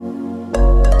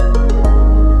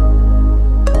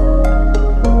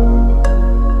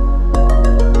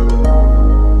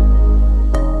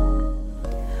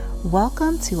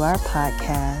Welcome to our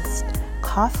podcast,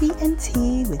 Coffee and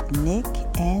Tea with Nick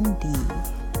and Dee.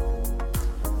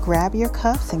 Grab your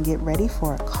cups and get ready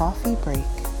for a coffee break.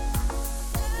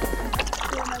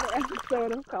 To another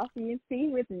episode of Coffee and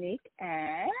Tea with Nick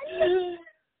and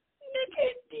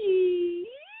Dee.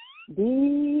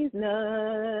 These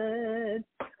nuts.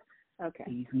 Okay.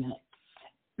 These nuts.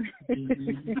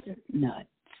 These nuts.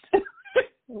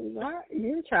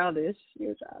 You're childish.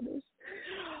 You're childish.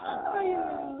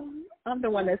 I'm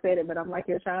the one that said it, but I'm like,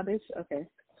 you're childish? Okay.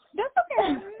 That's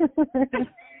okay.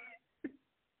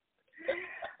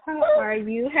 How are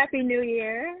you? Happy New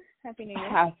Year. Happy New Year.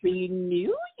 Happy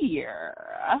New Year.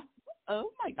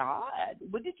 Oh, my God.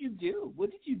 What did you do?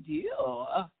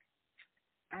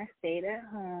 I stayed at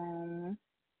home.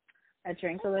 I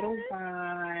drank a little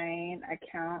wine. I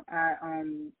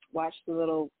watched the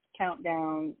little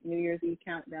countdown, New Year's Eve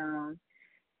countdown,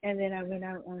 and then I went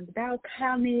out on the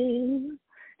balcony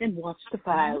and watched the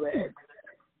fireworks.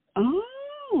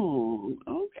 Oh,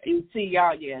 okay. See,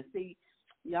 y'all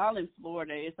in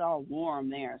Florida, it's all warm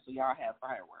there, so y'all have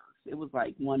fireworks. It was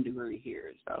like 1 degree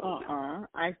here, so.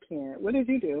 I can't. What did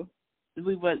you do?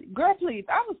 Girl, please,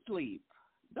 I was asleep.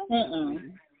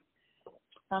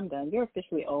 I'm done. You're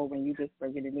officially old when you just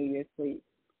forget a New Year's sleep.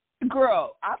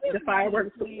 Girl, the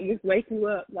fireworks just wake you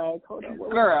up. Like, hold on.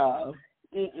 Girl,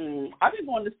 I've been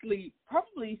going to sleep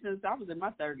probably since I was in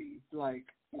my 30s. Like,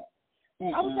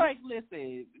 I was like,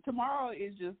 listen, tomorrow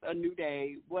is just a new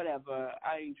day. Whatever,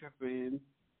 I ain't tripping.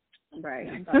 Right,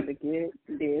 I'm about to get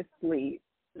this sleep.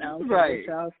 No, right. What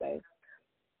y'all say.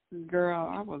 Girl,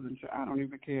 I wasn't sure. I don't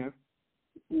even care.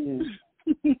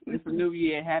 It's a new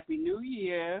year. Happy New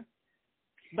Year.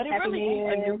 But it Happy really New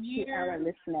ain't a Year new year. To our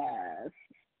listeners.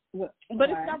 But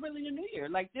it's not really a new year.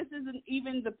 Like, this isn't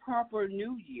even the proper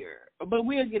new year. But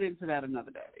we'll get into that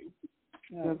another day.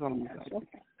 That's all I'm saying.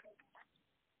 Okay.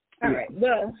 All right.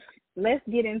 Well, let's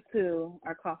get into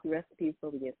our coffee recipes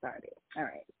before we get started. All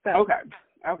right. So.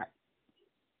 Okay.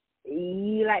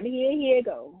 You like to hear? Here you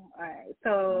go. All right.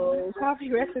 So, coffee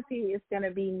recipe is going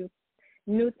to be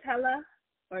Nutella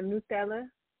or Nutella,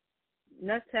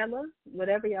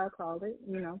 whatever y'all call it.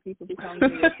 You know, people be calling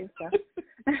it and stuff.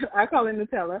 I call it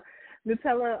Nutella.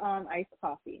 Nutella iced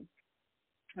coffee.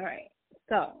 All right.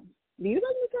 So, do you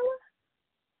like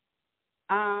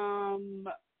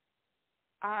Nutella?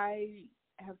 I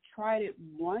have tried it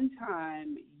one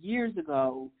time years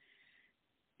ago.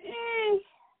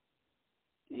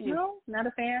 No, not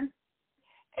a fan.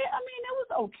 I mean, it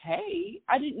was okay.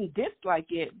 I didn't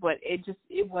dislike it, but it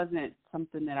wasn't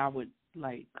something that I would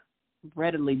like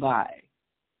readily buy.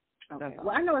 Okay.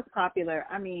 Well, I know it's popular.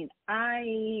 I mean,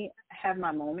 I have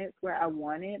my moments where I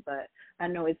want it, but I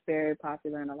know it's very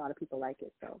popular and a lot of people like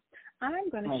it. So I'm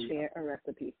going to share a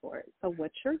recipe for it. So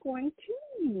what you're going to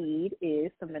need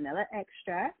is some vanilla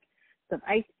extract, some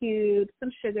ice cubes, some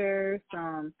sugar,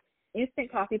 some instant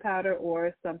coffee powder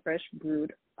or some fresh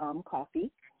brewed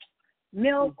coffee,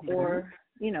 milk, or,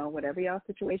 whatever y'all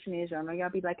situation is. Y'all know y'all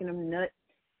be liking them nut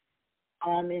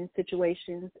almond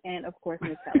situations, and, of course,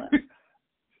 Nutella.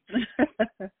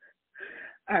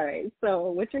 All right, so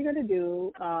what you're going to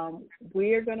do,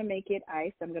 we're going to make it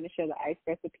iced. I'm going to show the ice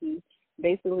recipe.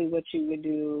 Basically, what you would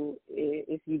do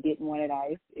if you didn't want it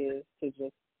iced is to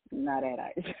just not add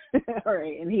ice. All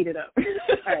right, and heat it up.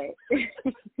 All right.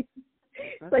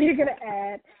 So you're going to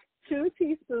add 2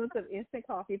 teaspoons of instant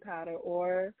coffee powder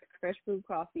or fresh brewed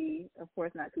coffee. Of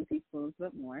course, not 2 teaspoons,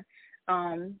 but more.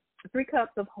 3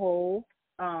 cups of whole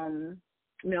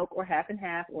milk or half and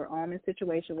half or almond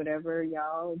situation, whatever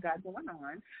y'all got going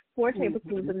on. 4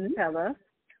 tablespoons of Nutella,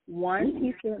 1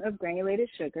 teaspoon of granulated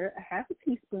sugar, a half a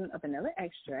teaspoon of vanilla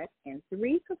extract, and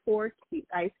 3 to 4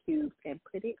 ice cubes, and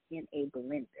put it in a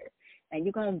blender. And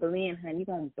you're going to blend, honey.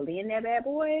 You're going to blend that bad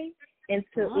boy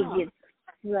until it gets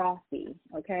frothy,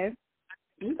 okay?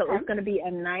 So it's going to be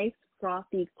a nice,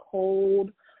 frothy,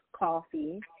 cold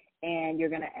coffee, and you're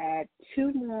going to add a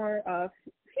few more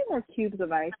cubes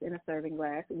of ice in a serving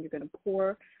glass, and you're going to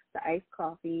pour the iced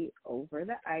coffee over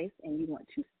the ice, and you want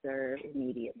to serve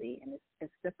immediately. And it's as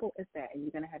simple as that, and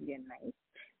you're going to have your nice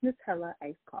Nutella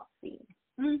iced coffee.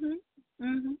 Okay.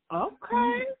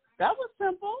 That was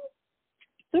simple.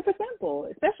 Super simple,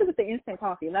 especially with the instant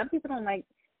coffee. A lot of people don't like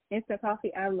instant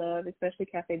coffee. I love, especially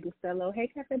Cafe Bustelo. Hey,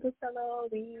 Cafe Bustelo,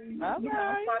 we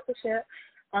sponsorship.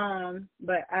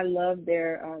 But I love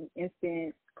their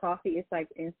instant coffee. It's like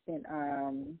instant.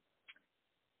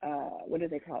 What do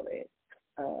they call it?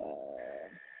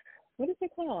 What is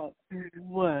it called?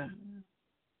 What?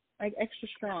 Like extra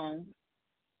strong.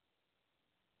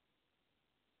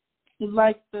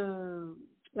 Like the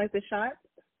shots.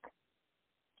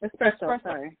 Espresso.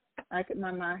 Sorry.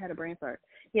 My mind had a brain fart.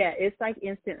 Yeah, it's like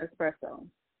instant espresso.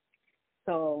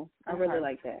 So I really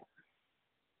like that.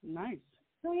 Nice.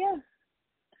 So yeah,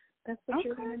 that's what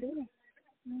you're gonna do.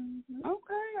 Mm-hmm.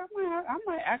 Okay, I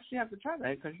might actually have to try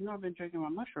that because I've been drinking my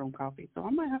mushroom coffee, so I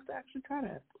might have to actually try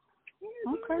that.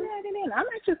 Yeah, okay. I'm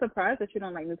actually surprised that you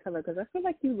don't like Nutella because I feel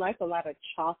like you like a lot of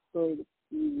chocolate,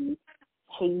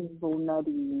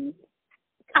 hazelnutty.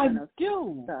 I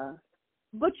do. Stuff.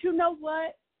 But you know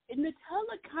what?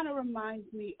 Nutella kind of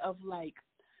reminds me of like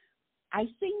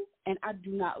icing, and I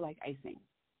do not like icing.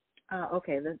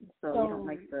 Okay. So you don't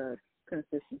like the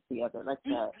consistency of it like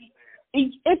that.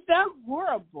 It's not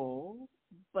horrible,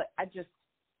 but I just,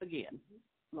 again,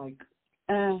 like,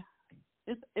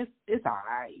 it's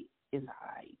alright. It's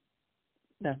alright.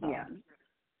 That's all. Yeah.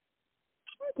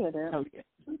 I get it. Okay.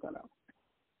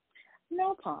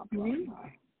 No problem.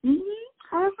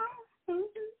 Mm-hmm.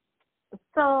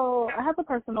 So I have a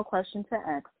personal question to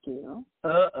ask you.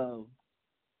 Uh-oh.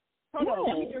 Hold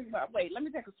on. Let me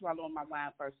take a swallow on my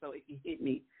wine first so it can hit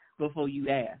me before you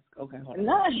ask. Okay, hold on.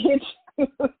 Not hit you.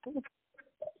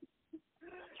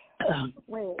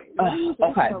 Wait, what are you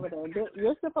drinking over there?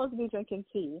 You're supposed to be drinking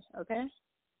tea, okay?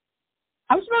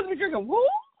 I'm supposed to be drinking what?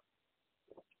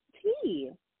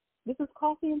 Tea. This is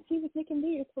Coffee and Tea with Nick and D.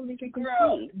 You're supposed to be drinking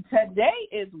tea. Today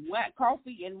is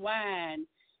coffee and wine,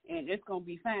 and it's going to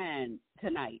be fine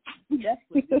tonight. That's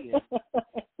what it is.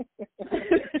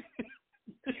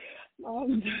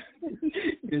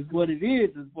 It's what it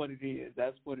is. It's what it is.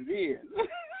 That's what it is.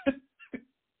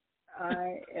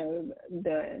 I am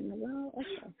done. Well,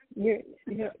 okay.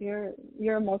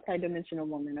 You're a multi-dimensional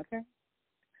woman, okay?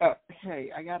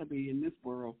 Hey, I gotta be in this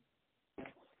world,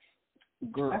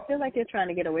 girl. I feel like you're trying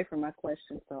to get away from my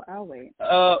question, so I'll wait.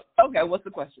 Okay. What's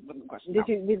the question? Did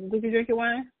you drink your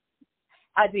wine?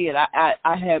 I did.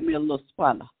 I had me a little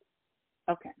swallow.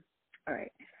 Okay. All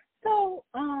right. So,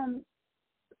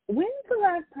 when's the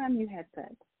last time you had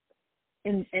sex?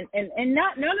 And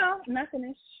not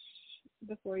finish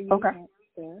before you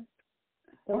answer.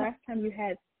 The last time you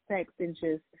had sex and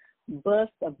just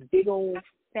bust a big old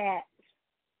fat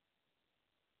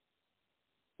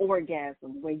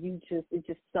orgasm where it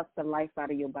just sucked the life out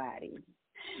of your body.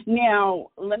 Now,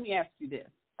 let me ask you this.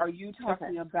 Are you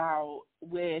talking about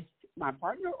with my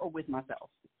partner or with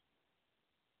myself?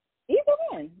 Either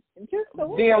one. Just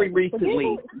very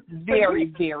recently. Very,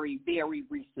 very, very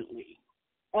recently.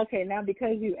 Okay, now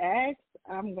because you asked,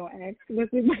 I'm going to ask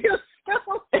with yourself.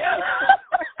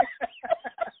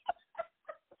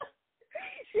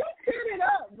 You set it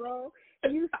up, bro.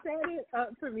 You set it up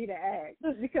for me to ask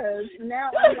because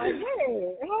now I'm like,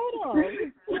 hey, hold on.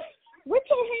 What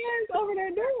your hands over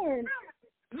there doing?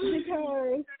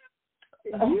 Because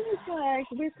you was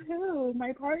like, with who?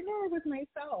 My partner or with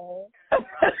myself?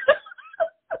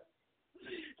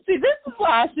 See, this is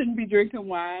why I shouldn't be drinking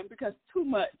wine because too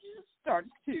much starts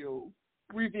to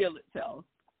reveal itself.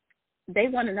 They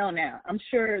want to know now. I'm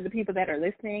sure the people that are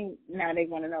listening, now they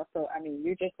want to know. So, I mean,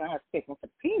 you're just going to have to pick one for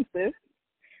the pieces.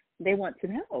 They want to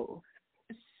know.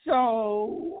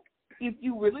 So, if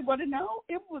you really want to know,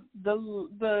 it was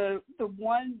the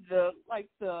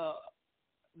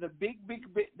big,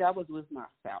 that was with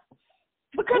myself.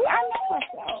 Because I know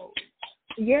myself.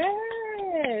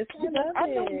 Yes, I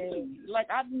love it. Like,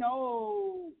 I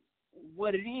know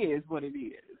what it is.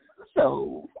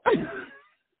 So.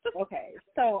 Okay,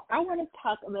 so I want to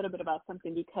talk a little bit about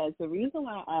something because the reason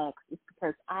why I asked is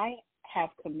because I have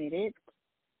committed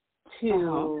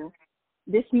to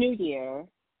this new year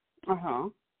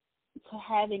to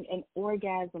having an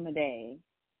orgasm a day.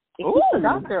 It keeps the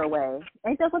doctor away.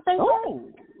 Ain't that what they say?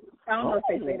 I don't know if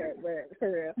they say that, but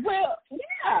for real. Well,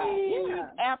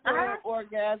 yeah. After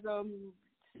orgasm,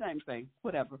 same thing.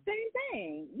 Whatever. Same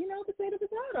thing. You know, potato,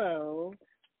 potato.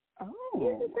 Oh.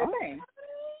 Yeah, it's the same thing.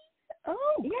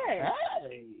 Oh, yes.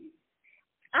 Hey.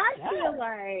 I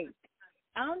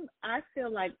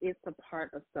feel like it's a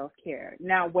part of self-care.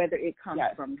 Now, whether it comes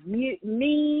from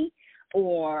me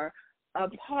or a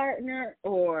partner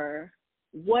or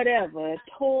whatever,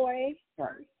 toy.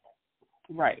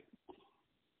 Right.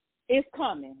 It's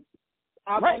coming.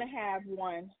 I'm going to have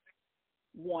one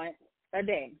once a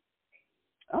day.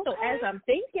 Okay. So as I'm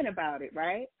thinking about it,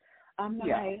 right, I'm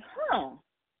like,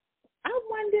 I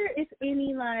wonder if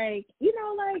any, like, you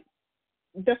know, like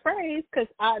the phrase, because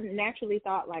I naturally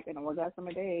thought like an orgasm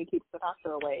a day keeps the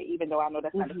doctor away, even though I know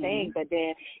that's not a thing. But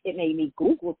then it made me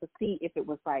Google to see if it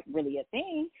was like really a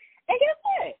thing. And guess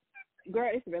what?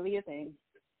 Girl, it's really a thing.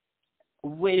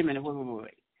 Wait a minute.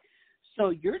 Wait.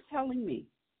 So you are telling me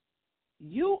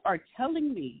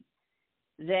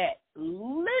that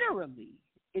literally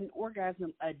an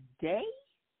orgasm a day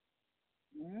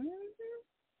Mm-hmm.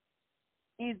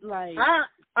 It's like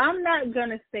I'm not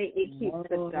gonna say it keeps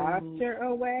the doctor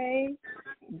away,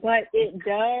 but it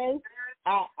does.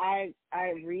 I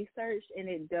researched, and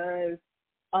it does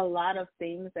a lot of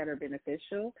things that are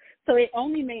beneficial. So it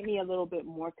only made me a little bit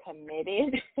more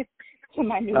committed to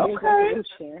my New Year's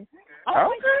resolution. I'm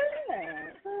not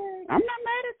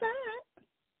mad at that.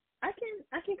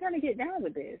 I can kind of get down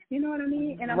with this. You know what I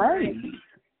mean? And I'm right. like,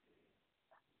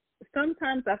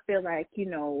 sometimes I feel like,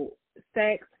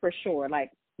 sex for sure, like,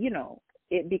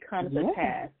 it becomes a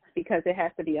task because it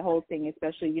has to be a whole thing,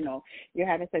 especially, you're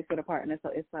having sex with a partner. So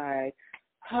it's like,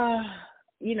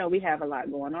 we have a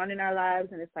lot going on in our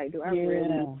lives, and it's like, do I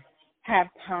really have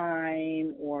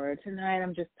time, or tonight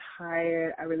I'm just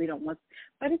tired, I really don't want to.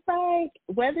 But it's like,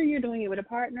 whether you're doing it with a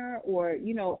partner or,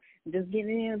 just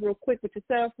getting in real quick with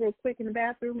yourself, real quick in the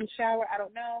bathroom, in the shower, I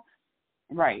don't know.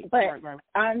 Right. But right.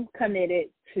 I'm committed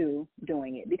to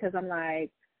doing it because I'm like,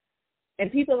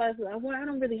 and people are like, well, I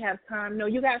don't really have time. No,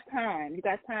 you got time. You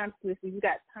got time, Swissy. You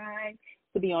got time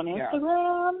to be on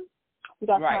Instagram. You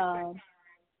got time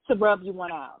to rub you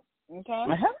one out. Okay?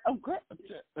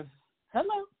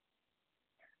 Hello.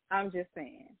 I'm just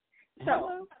saying. Hello.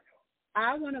 So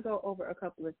I want to go over a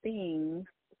couple of things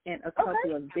and a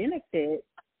couple of benefits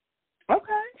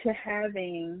to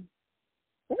having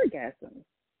orgasms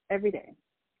every day.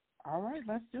 All right,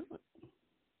 let's do it.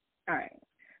 All right.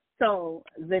 So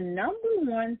the number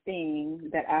one thing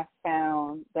that I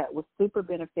found that was super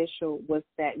beneficial was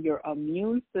that your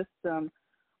immune system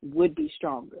would be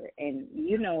stronger. And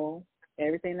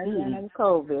everything that's going on with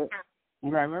COVID.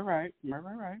 Right.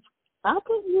 I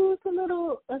could use a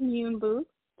little immune boost.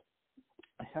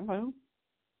 Hello.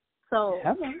 So,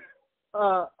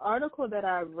 article that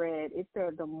I read, it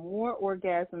said the more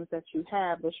orgasms that you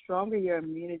have, the stronger your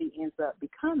immunity ends up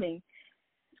becoming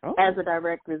as a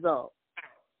direct result.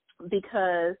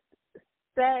 Because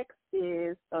sex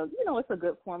is, it's a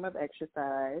good form of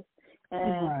exercise.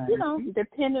 And,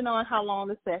 depending on how long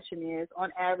the session is,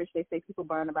 on average, they say people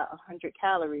burn about 100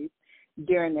 calories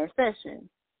during their session.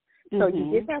 So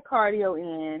you get that cardio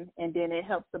in, and then it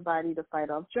helps the body to fight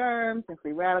off germs and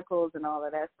free radicals and all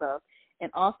of that stuff.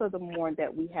 And also, the more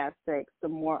that we have sex, the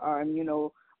more our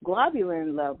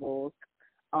immunoglobulin levels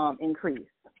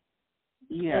increase.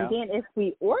 Yeah. And then if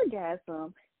we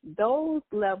orgasm, those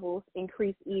levels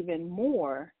increase even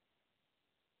more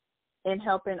in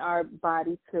helping our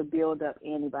body to build up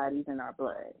antibodies in our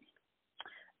blood.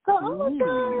 So I'm going to say,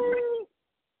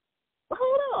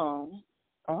 hold on.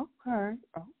 Okay.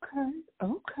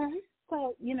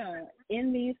 So,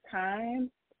 in these times,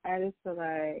 I just feel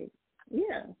like,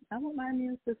 I want my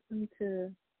immune system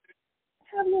to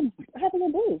have a little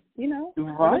boost, a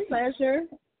little pleasure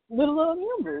with a little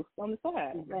immune boost on the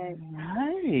side. Like,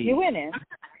 you're winning.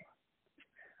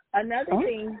 Another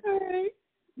thing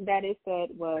that it said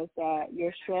was that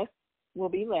your stress will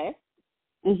be less.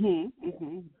 I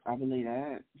believe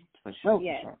that for sure.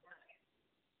 Yes.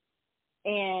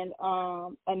 And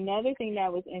another thing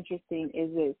that was interesting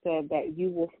is it said that you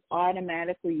will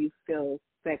automatically feel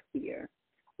sexier.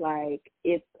 Like,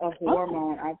 it's a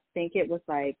hormone. I think it was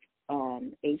like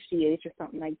HGH or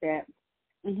something like that.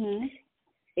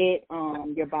 It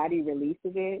your body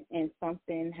releases it, and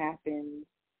something happens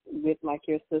with like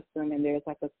your system, and there's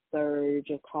like a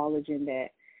surge of collagen that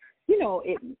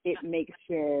it makes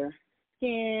your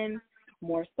skin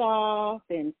more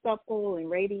soft and supple and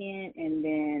radiant, and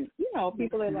then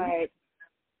people are like,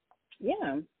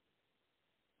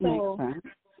 so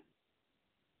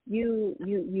you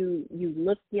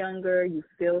look younger, you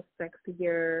feel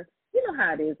sexier. You know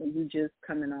how it is when you just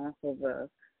coming off of a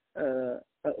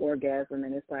orgasm,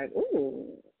 and it's like,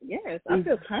 ooh, yes, I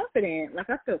feel confident,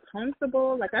 like I feel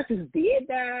comfortable, like I just did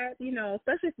that,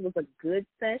 especially if it was a good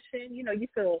session, you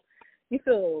feel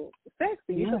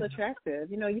sexy, you feel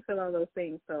attractive, you feel all those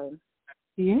things. So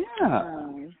it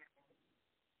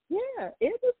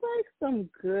was like some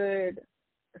good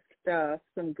stuff,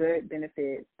 some good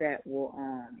benefits that will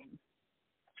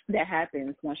that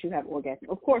happens once you have orgasm.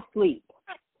 Of course, sleep.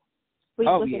 Sleep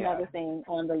was another thing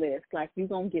on the list. Like, you're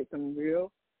going to get some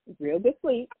real good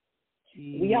sleep.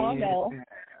 We all know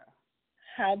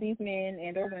how these men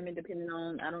and or women, depending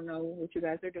on, I don't know what you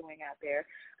guys are doing out there,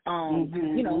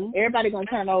 everybody going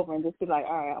to turn over and just be like,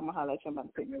 all right, I'm going to holler at you. I'm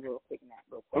about to take me a real quick nap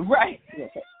real quick. Right.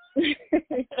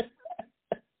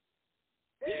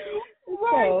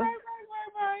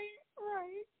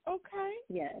 Right. Okay.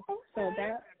 Yes. Okay. So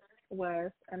that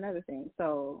was another thing.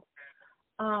 So,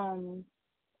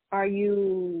 are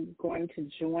you going to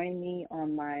join me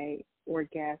on my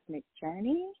orgasmic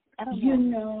journey? I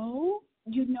don't know.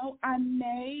 I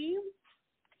may.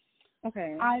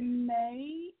 Okay. I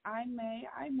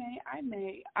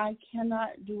cannot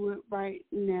do it right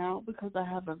now because I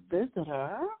have a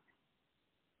visitor.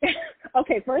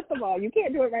 Okay, first of all, you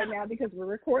can't do it right now because we're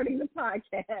recording the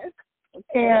podcast.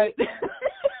 Okay. And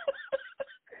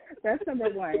that's number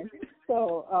one.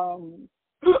 So,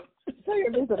 tell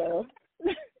your visitor.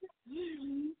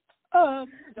 So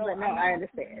but no, I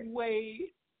understand.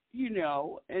 Wait,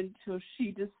 until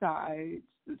she decides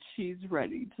that she's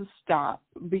ready to stop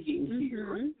being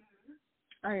here.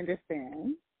 I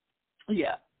understand.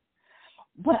 Yeah.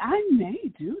 But I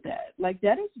may do that. Like,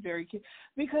 that is very cute.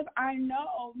 Because I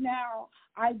know now,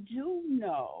 I do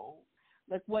know,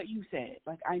 like what you said.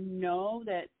 Like, I know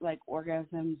that, like,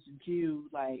 orgasms do,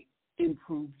 like,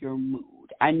 improve your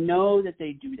mood. I know that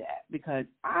they do that because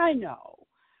I know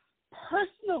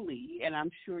personally, and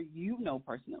I'm sure you know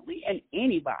personally, and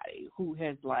anybody who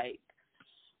has, like,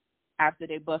 after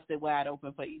they busted wide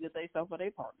open for either themselves or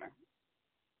their partner,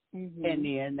 and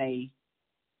then they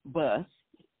bust,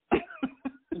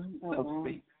 so to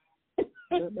speak.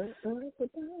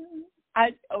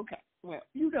 Okay, well,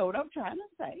 you know what I'm trying to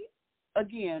say.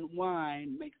 Again,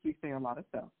 wine makes me say a lot of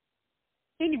stuff.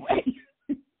 Anyway,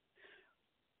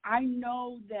 I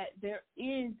know that there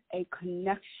is a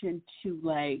connection to,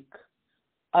 like,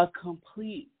 a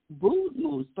complete mood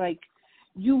boost. Like,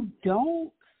 you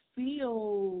don't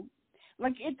feel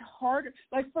like it's harder.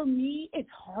 Like, for me, it's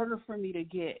harder for me to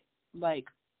get, like,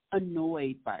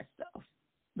 annoyed by stuff.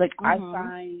 Like, I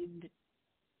find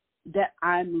that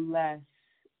I'm less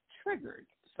triggered,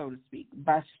 so to speak,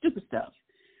 by stupid stuff.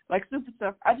 Like, stupid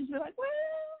stuff, I just be like, well,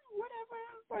 whatever.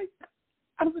 Like,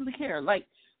 I don't really care. Like,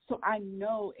 so I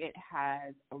know it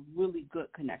has a really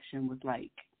good connection with,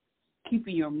 like,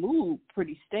 keeping your mood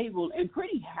pretty stable and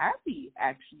pretty happy,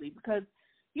 actually, because,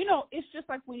 it's just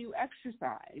like when you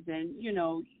exercise and,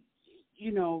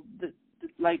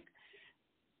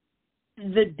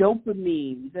 the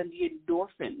dopamine and the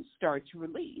endorphins start to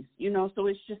release, so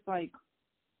it's just like,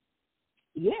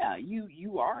 yeah,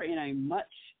 you are in a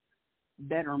much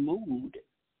better mood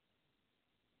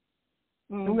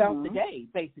throughout the day,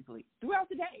 basically. Throughout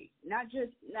the day. Not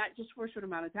just for a short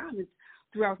amount of time, it's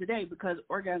throughout the day, because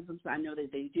orgasms, I know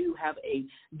that they do have a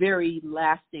very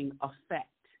lasting effect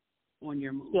on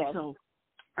your mood. Yes. So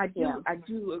I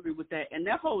do agree with that. And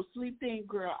that whole sleep thing,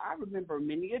 girl, I remember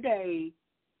many a day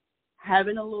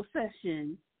having a little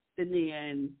session, and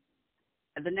then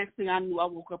the next thing I knew, I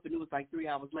woke up and it was like 3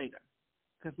 hours later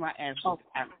because my ass was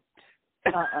out.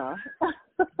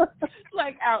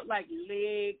 Like, out, like,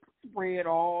 legs spread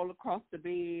all across the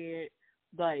bed.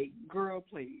 Like, girl,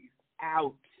 please,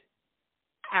 out.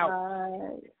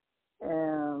 I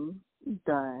am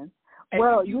done.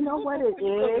 Well, you know what it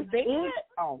is?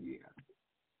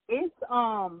 It's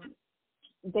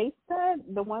they said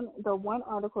the one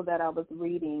article that I was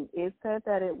reading, it said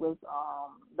that it was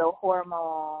the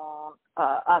hormone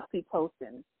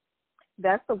oxytocin.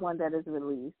 That's the one that is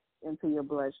released into your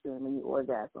bloodstream when you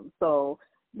orgasm. So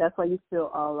that's why you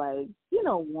feel all, like,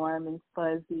 warm and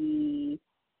fuzzy,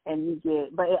 and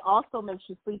but it also makes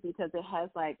you sleepy because it has,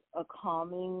 like, a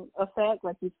calming effect.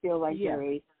 Like, you feel like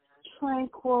very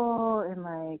tranquil and,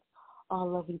 like, all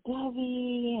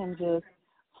lovey-dovey and just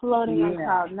floating on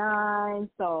cloud nine.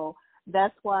 So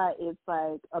that's why it's,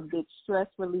 like, a big stress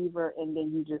reliever, and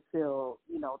then you just feel,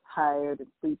 tired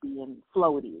and sleepy and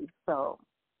floaty. So,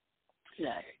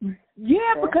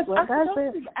 because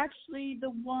oxytocin is actually the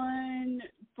one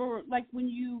for, like, when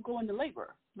you go into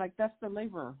labor. Like, that's the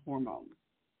labor hormone.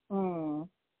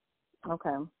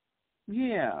 Okay.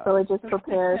 Yeah. So it just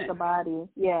prepares the body.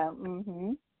 Yeah.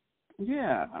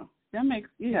 Yeah. That makes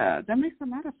a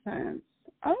lot of sense.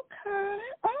 Okay.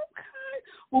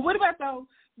 Well, what about though?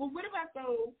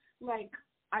 Like,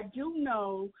 I do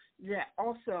know that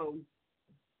also,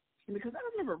 because I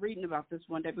remember reading about this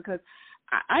one day, because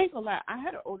I ain't gonna lie, I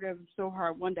had an orgasm so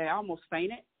hard one day I almost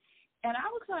fainted, and I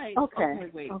was like, okay,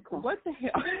 wait, what the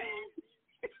hell?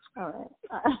 All right.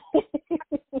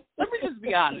 Let me just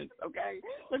be honest, okay?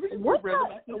 Let me just be real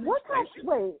about this.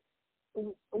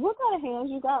 What kind of hands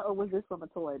you got, or was this from a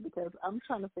toy? Because I'm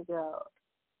trying to figure out.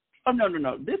 Oh,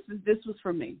 no. This was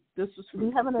for me. This was for me. Do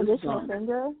you have an additional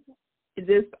finger?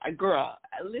 This girl,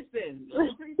 listen.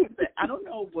 I don't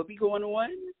know what be going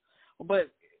on,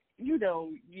 but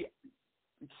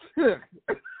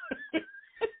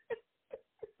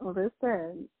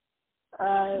Listen,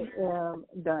 I am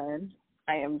done.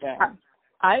 I am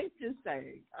just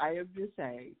saying.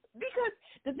 Because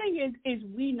the thing is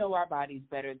we know our bodies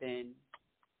better than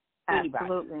anybody.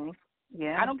 Absolutely.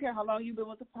 Yeah. I don't care how long you've been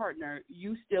with a partner,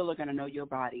 you still are going to know your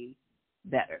body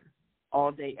better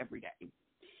all day, every day.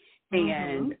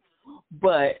 And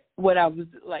But what I was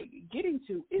like getting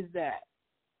to is that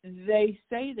they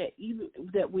say that even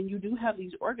that when you do have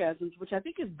these orgasms, which I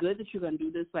think is good that you're going to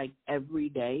do this like every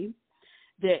day,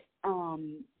 that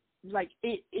like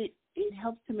it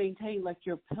helps to maintain like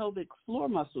your pelvic floor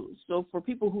muscles. So for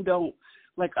people who don't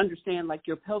like understand like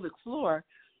your pelvic floor,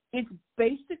 it's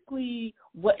basically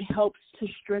what helps to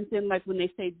strengthen, like when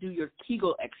they say do your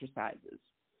Kegel exercises.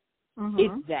 Mm-hmm.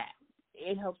 It's that.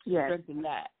 It helps to strengthen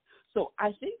that. So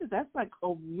I think that that's like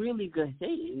a really good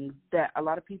thing that a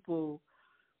lot of people,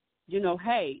 you know,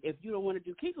 hey, if you don't want to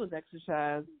do Kegels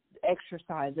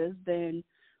exercises, then,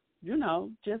 you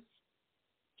know, just,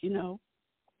 you know,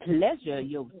 pleasure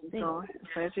yourself.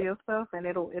 Pleasure yourself, and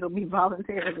it'll be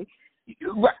voluntarily.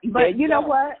 Right. But you know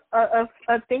what? A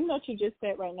thing that you just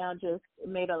said right now just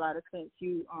made a lot of sense.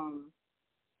 You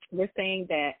were saying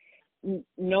that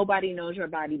nobody knows your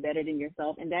body better than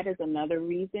yourself, and that is another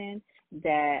reason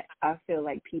that I feel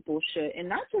like people should, and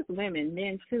not just women,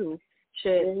 men too,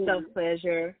 should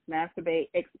self-pleasure, masturbate,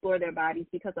 explore their bodies,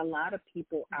 because a lot of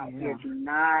people out here do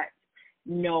not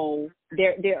know.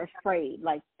 They're afraid.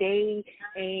 Like, they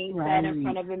ain't sat in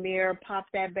front of a mirror,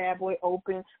 popped that bad boy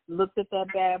open, looked at that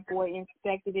bad boy,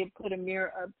 inspected it, put a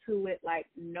mirror up to it. Like,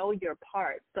 know your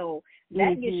part. So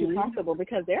that gets you comfortable,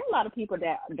 because there are a lot of people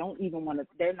that don't even want to,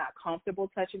 they're not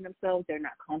comfortable touching themselves. They're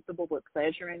not comfortable with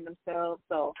pleasuring themselves.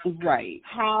 So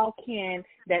how can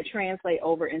that translate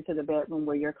over into the bedroom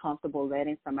where you're comfortable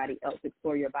letting somebody else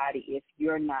explore your body if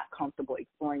you're not comfortable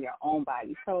exploring your own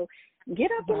body? So get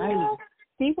up and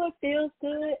see what feels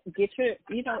good. Get your,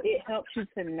 you know, it helps you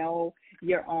to know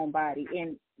your own body.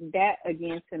 And that,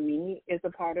 again, to me, is a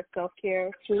part of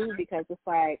self-care, too, because it's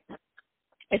like,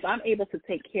 if I'm able to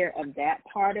take care of that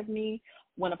part of me,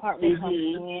 when a partner comes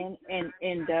in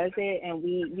and does it, and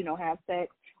we, you know, have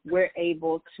sex, he's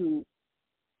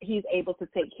able to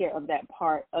take care of that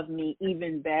part of me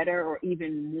even better or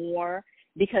even more,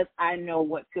 because I know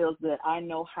what feels good. I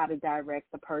know how to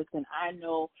direct the person. I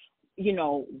know, you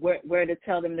know, where to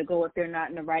tell them to go if they're not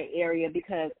in the right area,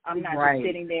 because I'm not just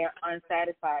sitting there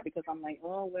unsatisfied because I'm like,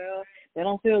 oh, well, they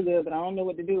don't feel good, but I don't know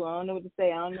what to do. I don't know what to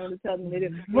say. I don't know what to tell them to do.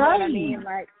 You know what I mean?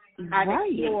 Like, I've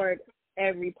explored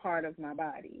every part of my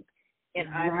body, and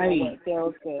I know what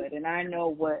feels good, and I know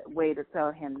what way to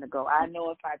tell him to go. I know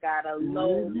if I got a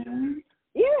low,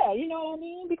 you know what I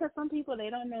mean? Because some people, they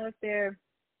don't know if their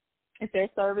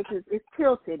cervix is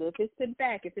tilted, if it's to the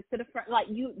back, if it's to the front. Like,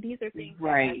 these are things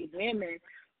that as women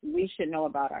we should know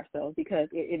about ourselves, because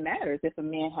it matters if a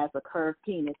man has a curved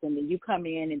penis and then you come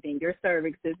in and then your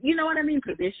cervix is, you know what I mean,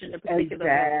 positioned a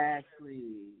particular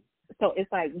way. So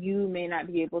it's like you may not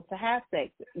be able to have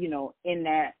sex, you know, in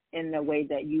the way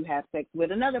that you have sex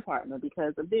with another partner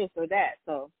because of this or that.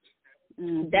 So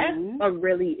that's a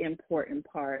really important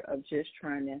part of just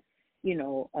trying to, you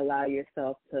know, allow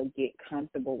yourself to get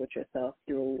comfortable with yourself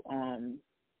through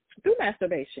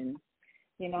masturbation,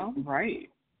 you know? Right.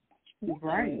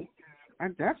 I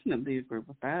definitely agree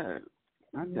with that.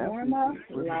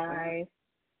 Normalize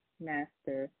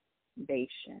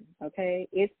masturbation, okay?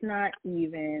 It's not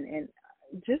even, and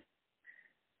just,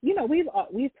 you know, we've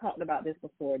talked about this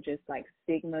before, just like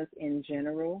stigmas in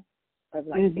general of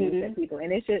like things that people,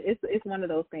 and it's one of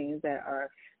those things that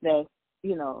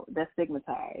you know, that's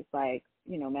stigmatized, like,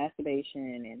 you know,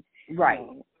 masturbation and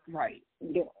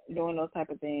doing those type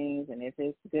of things, and if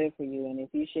it's good for you, and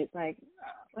if you should, like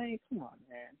come on,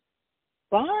 man,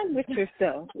 bond with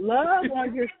yourself, love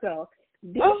on yourself,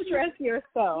 de-stress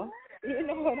yourself. You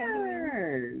know what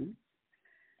I mean?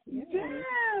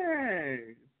 Yeah.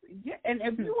 And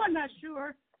if you are not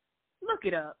sure, look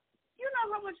it up. You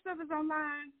know how much stuff is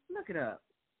online? Look it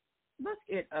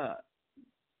up.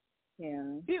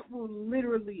 Yeah. It will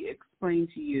literally explain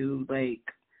to you, like,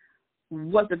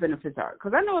 what the benefits are.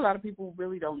 Because I know a lot of people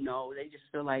really don't know. They just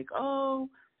feel like, oh,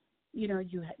 you know,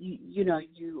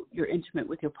 you're intimate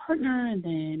with your partner, and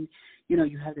then, you know,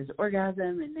 you have this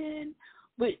orgasm, and then,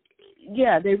 but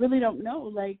yeah, they really don't know.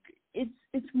 Like,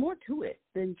 it's more to it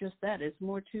than just that. It's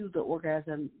more to the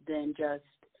orgasm than just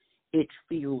it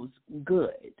feels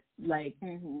good. Like,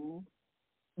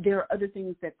 there are other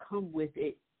things that come with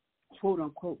it, quote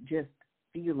unquote, just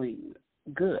feeling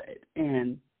good.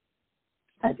 And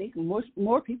I think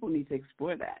more people need to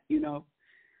explore that, you know,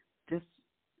 just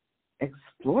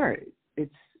explore it.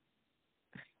 It's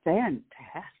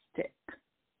fantastic.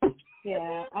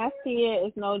 Yeah, I see it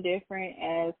as no different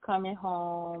as coming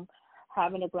home,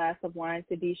 having a glass of wine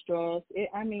to de-stress.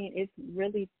 I mean, it's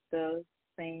really the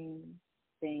same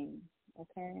thing,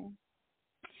 okay?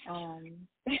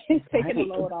 Taking the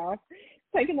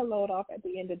load off at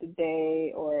the end of the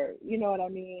day, or, you know what I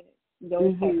mean,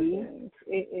 those type of things.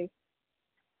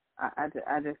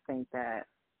 I just think that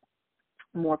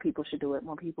more people should do it.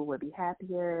 More people would be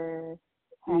happier,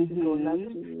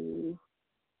 lucky,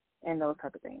 and those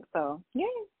type of things. So yeah,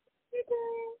 you're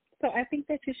good. So I think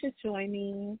that you should join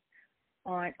me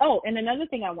on. Oh, and another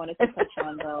thing I wanted to touch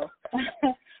on though.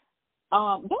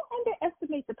 Don't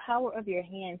underestimate the power of your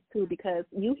hands too, because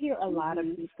you hear a lot of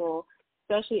people,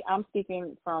 especially I'm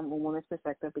speaking from a woman's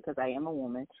perspective because I am a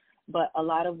woman, but a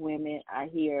lot of women I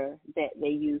hear that they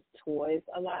use toys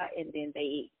a lot and then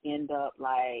they end up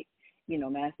like, you know,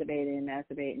 masturbating,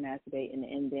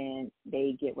 and then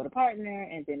they get with a partner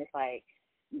and then it's like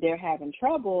they're having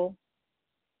trouble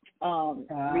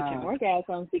reaching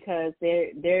orgasms because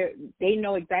they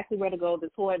know exactly where to go. The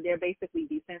toy, they're basically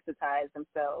desensitized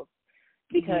themselves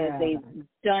because they've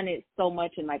done it so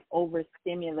much and like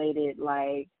overstimulated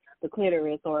like the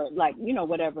clitoris or like, you know,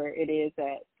 whatever it is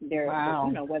that they're,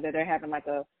 you know, whether they're having like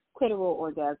a clitoral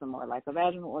orgasm or like a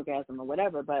vaginal orgasm or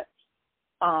whatever. But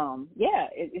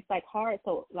it's like hard.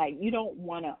 So like you don't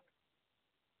want to,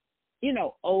 you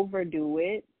know, overdo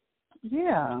it.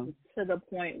 Yeah. To the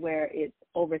point where it's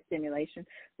overstimulation.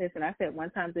 Listen, I said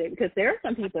one time a day because there are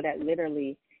some people that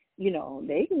literally, you know,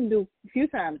 they can do a few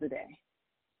times a day.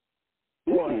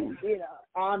 Or, you know,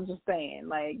 I'm just saying,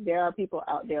 like, there are people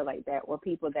out there like that, or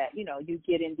people that, you know, you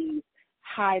get in these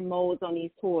high modes on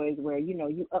these toys where, you know,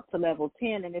 you up to level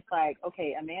 10, and it's like,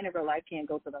 okay, a man in real life can't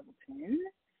go to level 10,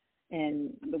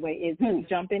 and the way it's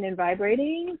jumping and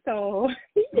vibrating, so,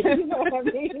 you know what I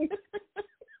mean?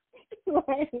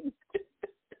 Like,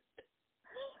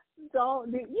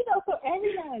 don't do, you know, so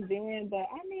every now and then, but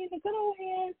I mean, the good old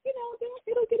hands, you know,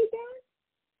 it'll get it done.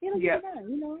 It'll get it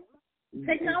done, you know.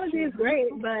 Technology is great,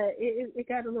 but it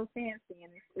got a little fancy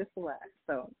and it's a lot.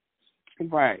 So,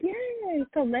 right. Yeah.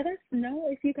 So let us know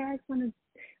if you guys want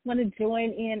to join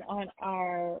in on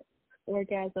our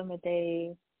orgasm a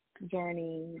day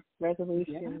journey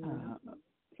resolution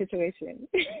situation.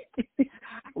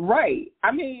 Right.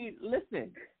 I mean,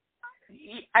 listen.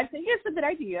 I think it's a good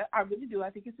idea. I really do.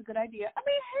 I think it's a good idea. I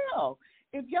mean, hell,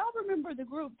 if y'all remember the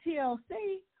group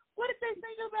TLC, what did they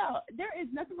sing about? There is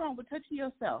nothing wrong with touching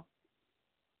yourself.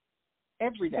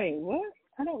 Every day. Wait, what?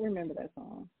 I don't remember that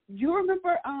song. You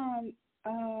remember? I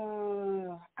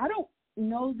don't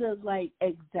know the like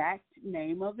exact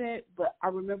name of it, but I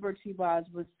remember T-Boz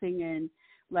was singing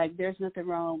like "There's nothing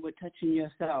wrong with touching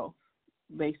yourself,"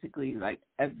 basically like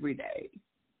every day,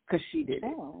 because she did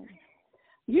it. Oh.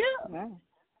 Yeah. Wow.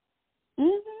 Okay.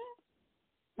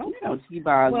 You know,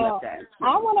 T-Boz left that.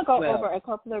 I want to go over a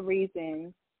couple of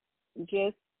reasons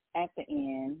just at the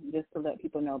end, just to let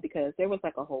people know, because there was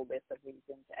like a whole list of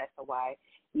reasons as to why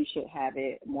you should have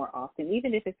it more often,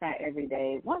 even if it's not every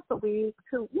day, once a week,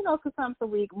 two times a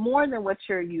week, more than what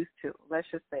you're used to. Let's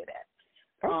just say that,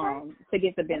 to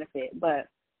get the benefit. But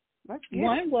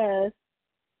one was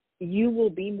you will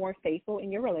be more faithful in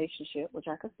your relationship, which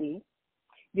I could see.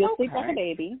 You'll sleep like a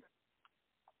baby.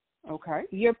 Okay.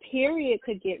 Your period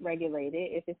could get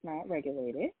regulated if it's not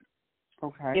regulated.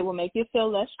 Okay. It will make you feel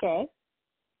less stressed.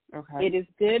 Okay. It is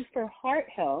good for heart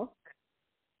health.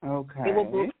 Okay. It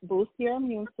will boost your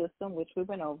immune system, which we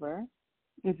went over.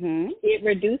 Mm-hmm. It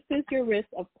reduces your risk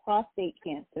of prostate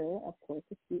cancer, of course,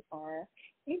 if you are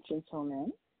a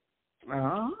gentleman.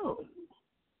 Oh.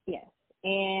 Yes.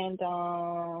 And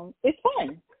it's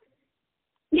fun.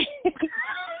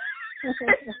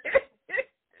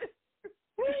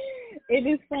 It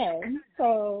is fun.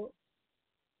 So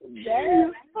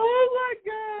that, oh my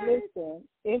God. Listen,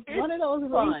 if it's one of those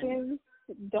reasons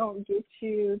don't get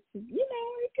you to, you know,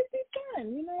 it could be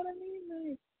fun. You know what I mean?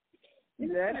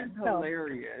 Like, that is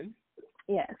hilarious.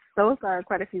 Yes, those are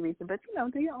quite a few reasons. But, you know,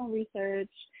 do your own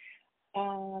research.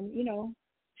 You know,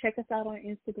 check us out on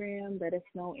Instagram. Let us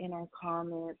know in our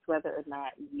comments whether or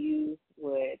not you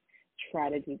would try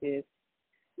to do this.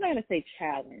 I'm not going to say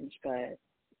challenge, but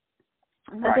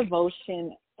a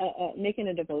devotion, making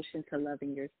a devotion to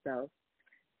loving yourself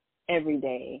every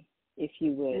day, if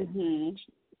you would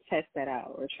test that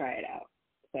out or try it out.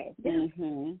 So,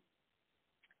 Do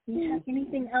you have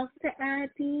anything else to add,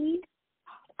 Dee?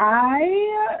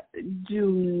 I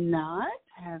do not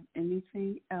have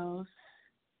anything else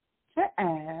to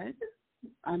add.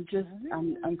 I'm just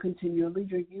I'm continually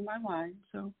drinking my wine.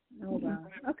 So wow.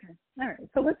 Okay. All right.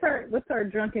 So what's our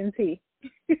drunken tea?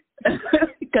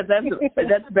 Because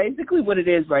that's basically what it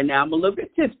is right now. I'm a little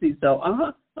bit tipsy. So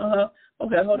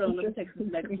Okay, hold on. Let me take this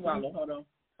next swallow. Hold on.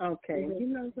 Okay. You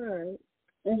know, right.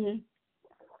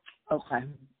 Okay.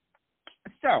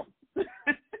 So.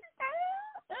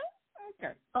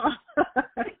 Okay.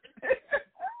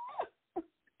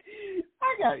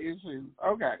 I got issues.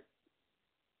 Okay.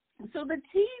 So the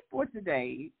tea for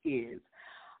today is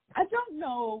I don't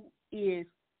know if,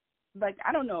 like,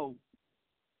 I don't know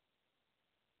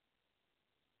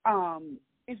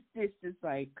if this is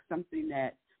like something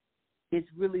that is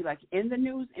really like in the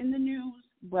news,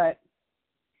 but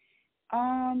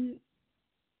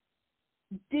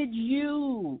did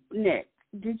you, Nick,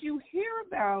 did you hear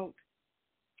about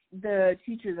the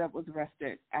teacher that was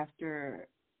arrested after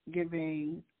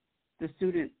giving the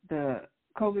student the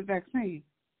COVID vaccine?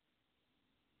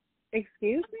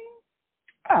 Excuse me?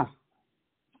 Oh,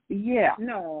 yeah.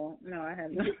 No, I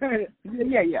haven't heard it.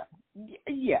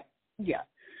 Yeah.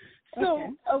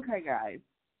 So, okay, guys.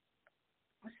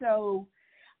 So,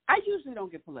 I usually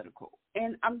don't get political,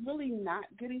 and I'm really not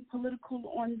getting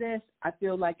political on this. I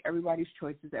feel like everybody's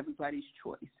choice is everybody's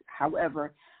choice.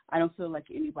 However, I don't feel like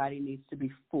anybody needs to be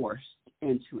forced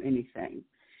into anything.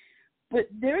 But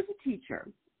there's a teacher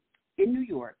in New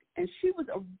York, and she was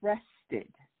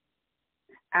arrested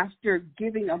after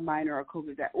giving a minor a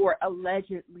COVID vaccine, or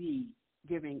allegedly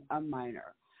giving a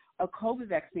minor a COVID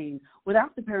vaccine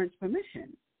without the parents'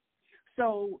 permission.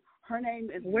 So her name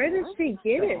is. Where did she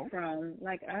get it from?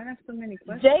 Like, I have so many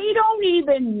questions. They don't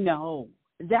even know.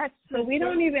 That's so we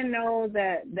don't even know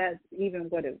that that's even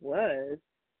what it was.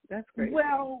 That's crazy.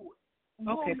 Well,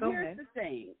 okay, go here's ahead. the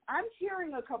thing. I'm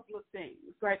hearing a couple of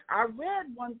things. Like, I read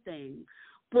one thing,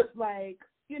 but like,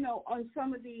 you know, on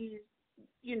some of these,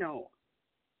 you know,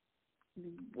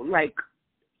 like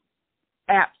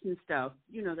apps and stuff,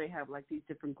 you know, they have like these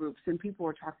different groups and people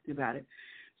are talking about it.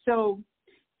 So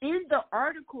in the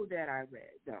article that I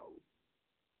read, though,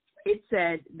 it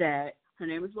said that her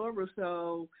name is Laura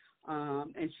Russo,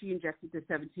 and she injected the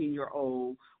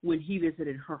 17-year-old when he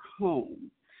visited her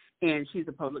home. And she's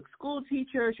a public school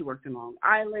teacher. She worked in Long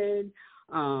Island.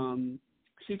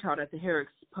 She taught at the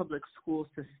Herrick's public school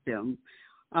system.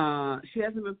 She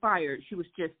hasn't been fired. She was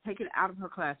just taken out of her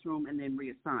classroom and then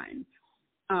reassigned.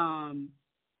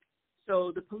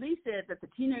 So the police said that the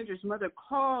teenager's mother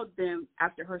called them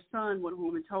after her son went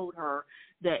home and told her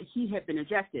that he had been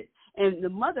injected. And the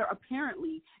mother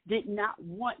apparently did not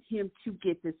want him to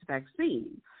get this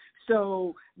vaccine.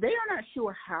 So they are not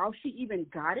sure how she even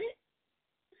got it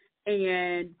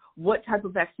and what type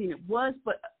of vaccine it was.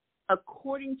 But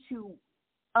according to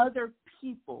other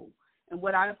people and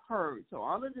what I've heard, so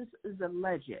all of this is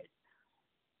alleged,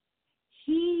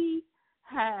 he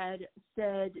had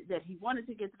said that he wanted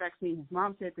to get the vaccine. His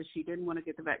mom said that she didn't want to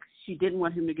get the vaccine. She didn't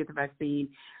want him to get the vaccine.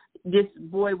 This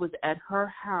boy was at her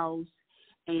house,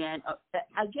 and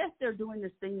I guess they're doing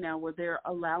this thing now where they're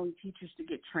allowing teachers to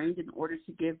get trained in order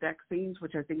to give vaccines,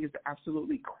 which I think is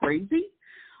absolutely crazy.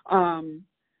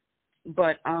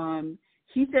 But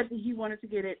he said that he wanted to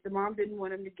get it. The mom didn't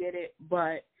want him to get it,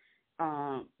 but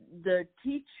the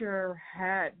teacher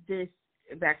had this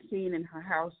vaccine in her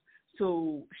house,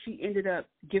 so she ended up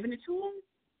giving it to him.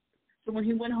 So when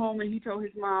he went home and he told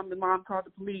his mom, the mom called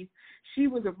the police. She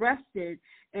was arrested,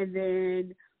 and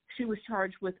then she was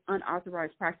charged with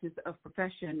unauthorized practice of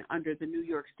profession under the New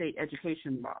York State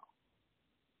education law.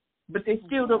 But they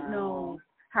still don't know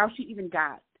how she even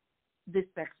got this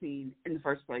vaccine in the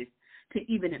first place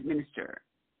to even administer.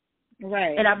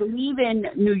 Right. And I believe in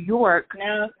New York.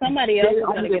 Now, somebody else is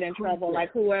going to get in trouble,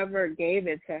 like whoever gave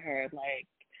it to her, like.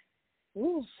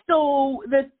 Ooh. So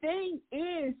the thing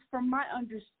is, from my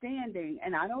understanding,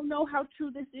 and I don't know how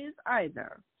true this is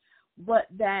either, but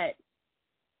that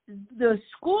the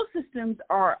school systems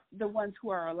are the ones who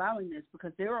are allowing this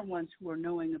because they're the ones who are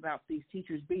knowing about these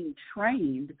teachers being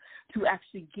trained to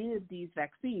actually give these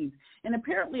vaccines. And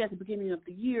apparently at the beginning of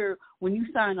the year, when you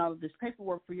sign all of this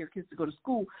paperwork for your kids to go to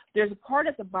school, there's a part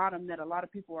at the bottom that a lot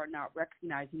of people are not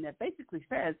recognizing that basically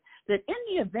says that in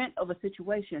the event of a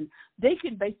situation, they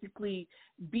can basically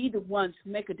be the ones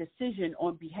who make a decision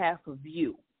on behalf of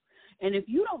you. And if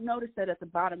you don't notice that at the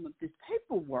bottom of this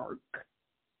paperwork,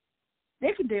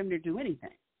 they can damn near do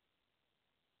anything.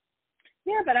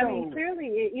 Yeah, but I mean,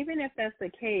 clearly, even if that's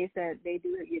the case that they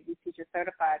do get these teachers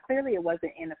certified, clearly it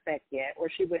wasn't in effect yet,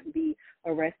 or she wouldn't be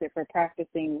arrested for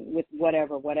practicing with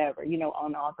whatever, you know,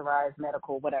 unauthorized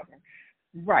medical, whatever.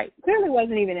 Right. Clearly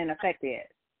wasn't even in effect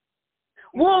yet.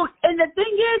 Well, and the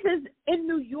thing is in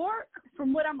New York,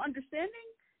 from what I'm understanding,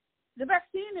 the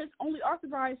vaccine is only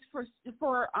authorized for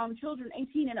children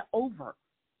 18 and over.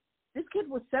 This kid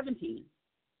was 17.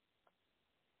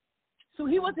 So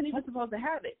he wasn't even supposed to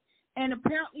have it. And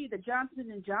apparently the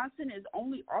Johnson & Johnson is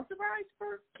only authorized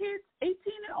for kids 18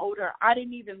 and older. I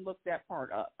didn't even look that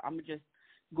part up. I'm just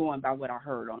going by what I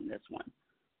heard on this one.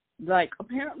 Like,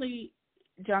 apparently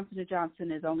Johnson &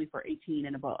 Johnson is only for 18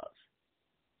 and above.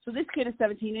 So this kid is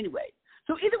 17 anyway.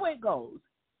 So either way it goes,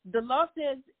 the law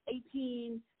says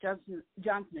 18, Johnson &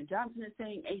 Johnson is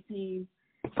saying 18.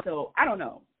 So I don't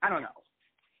know.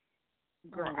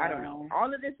 Girl, I don't know.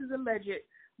 All of this is alleged,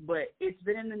 but it's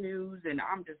been in the news, and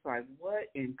I'm just like, what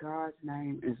in God's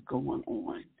name is going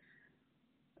on?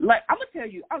 Like, I'm gonna tell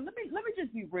you. Let me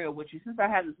just be real with you, since I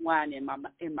have this line in my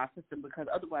system, because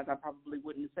otherwise I probably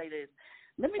wouldn't say this.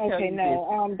 Let me tell you. Okay,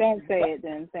 no, don't say it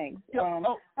then. Thanks.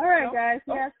 All right, guys.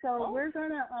 Yeah, so we're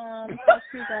gonna talk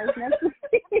to you guys next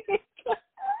week.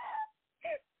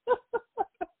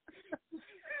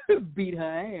 Beat her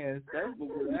ass. That's what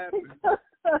would happen.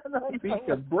 Beat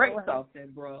the brakes off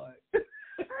that broad.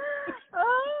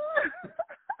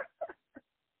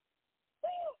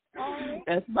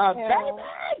 That's my bad.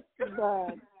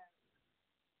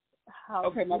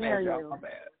 Okay, my bad, y'all. My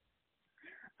bad.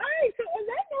 All right, so on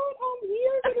that note, we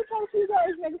are going to talk to you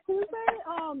guys next Tuesday.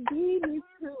 Dee needs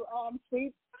to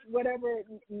sleep whatever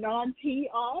non-tea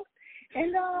off.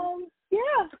 And,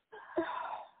 yeah.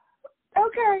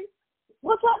 Okay.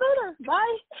 We'll talk later.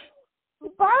 Bye.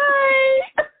 Bye.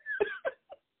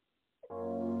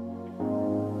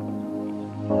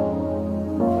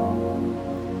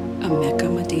 A Mecca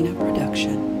Medina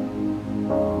production.